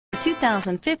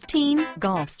2015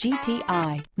 Golf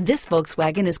GTI. This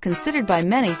Volkswagen is considered by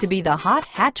many to be the hot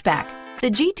hatchback. The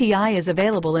GTI is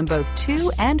available in both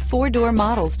 2- and 4-door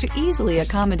models to easily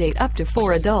accommodate up to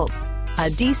 4 adults. A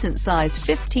decent-sized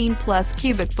 15-plus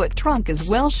cubic foot trunk is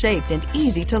well-shaped and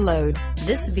easy to load.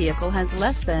 This vehicle has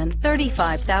less than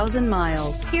 35,000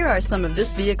 miles. Here are some of this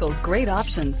vehicle's great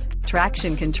options: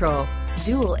 traction control,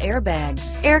 dual airbags,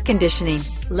 air conditioning,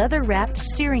 leather-wrapped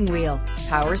steering wheel,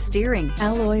 power steering,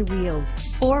 alloy wheels,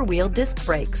 4-wheel disc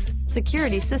brakes,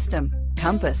 security system,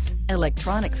 compass,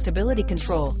 electronic stability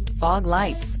control, fog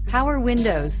lights, power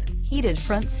windows, heated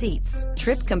front seats,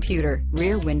 trip computer,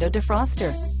 rear window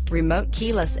defroster, remote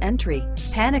keyless entry,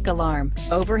 panic alarm,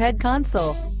 overhead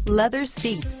console, leather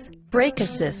seats, brake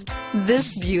assist.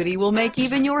 This beauty will make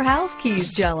even your house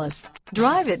keys jealous.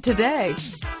 Drive it today.